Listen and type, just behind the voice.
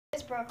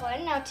It's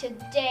Brooklyn. Now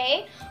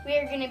today we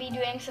are going to be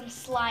doing some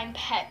slime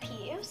pet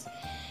peeves.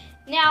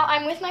 Now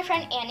I'm with my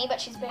friend Annie, but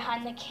she's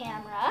behind the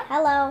camera.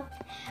 Hello.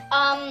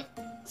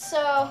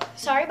 So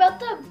sorry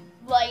about the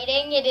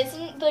lighting. It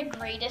isn't the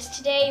greatest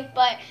today,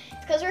 but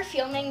it's because we're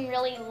filming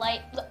really late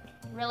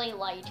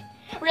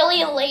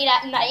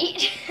at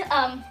night.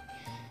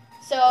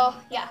 So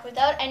yeah,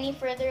 without any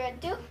further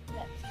ado,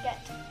 let's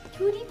get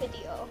to the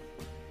video.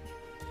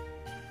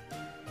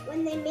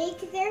 When they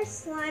make their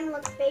slime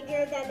look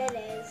bigger than it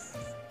is.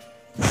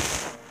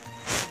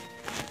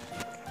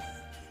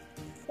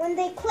 When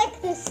they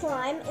click the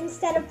slime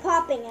instead of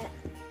popping it.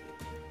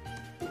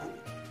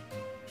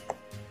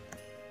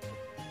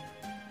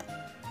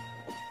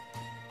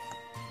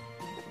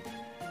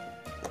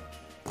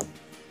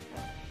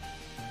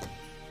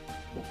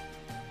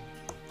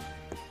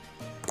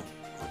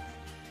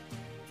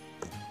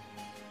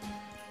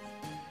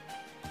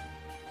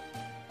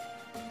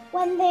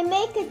 When they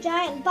make a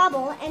giant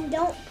bubble and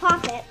don't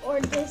pop it or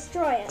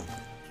destroy it.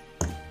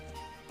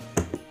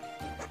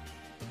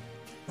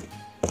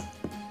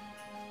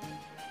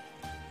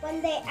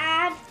 When they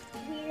add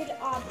weird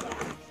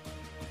objects.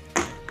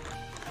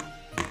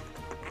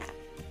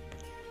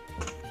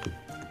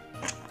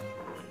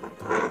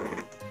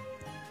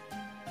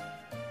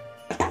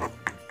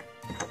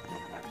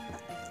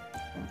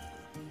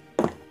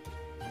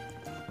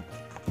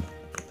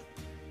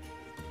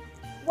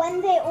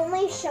 When they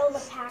only show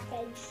the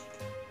package.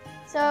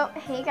 So,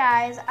 hey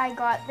guys, I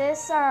got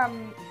this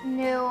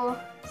new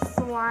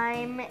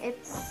slime.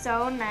 It's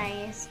so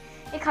nice.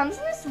 It comes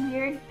in this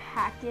weird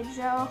package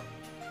though.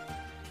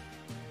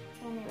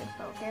 Let me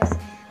focus.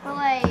 But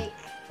like,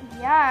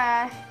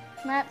 yeah,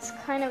 that's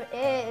kind of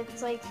it.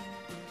 It's like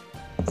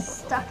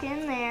stuck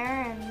in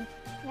there and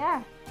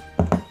yeah,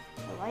 I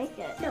like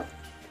it. No.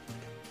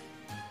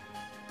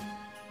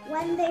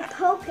 When they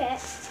poke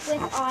it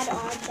with odd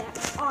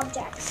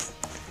objects.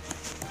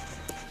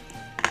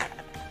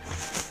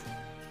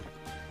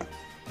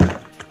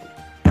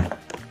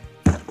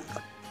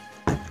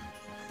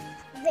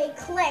 They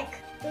click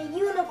the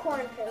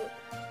unicorn poop.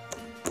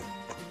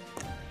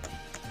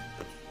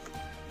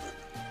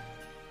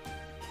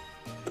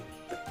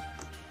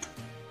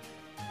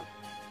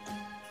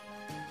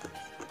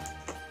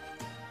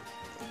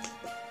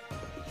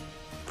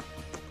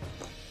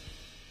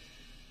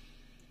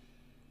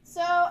 So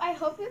I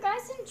hope you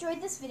guys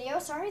enjoyed this video.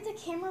 Sorry the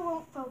camera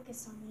won't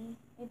focus on me.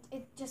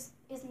 It just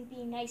isn't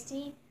being nice to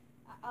me.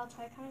 I'll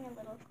try coming a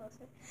little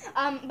closer.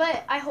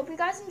 But I hope you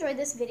guys enjoyed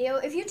this video.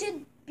 If you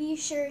did, be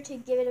sure to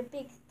give it a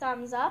big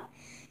thumbs up.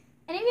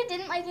 And if you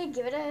didn't like it,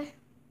 give it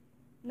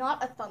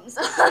not a thumbs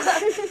up.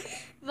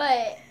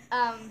 But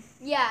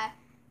yeah.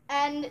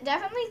 And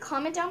definitely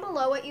comment down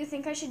below what you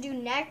think I should do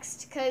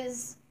next,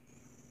 because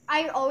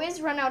I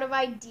always run out of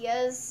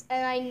ideas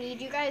and I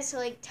need you guys to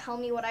like tell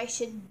me what I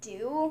should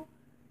do.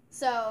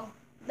 So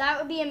that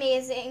would be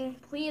amazing.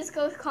 Please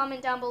go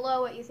comment down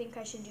below what you think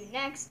I should do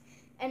next.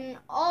 And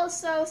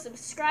also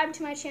subscribe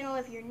to my channel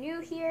if you're new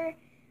here.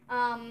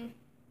 And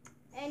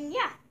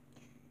yeah,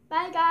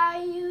 bye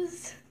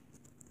guys.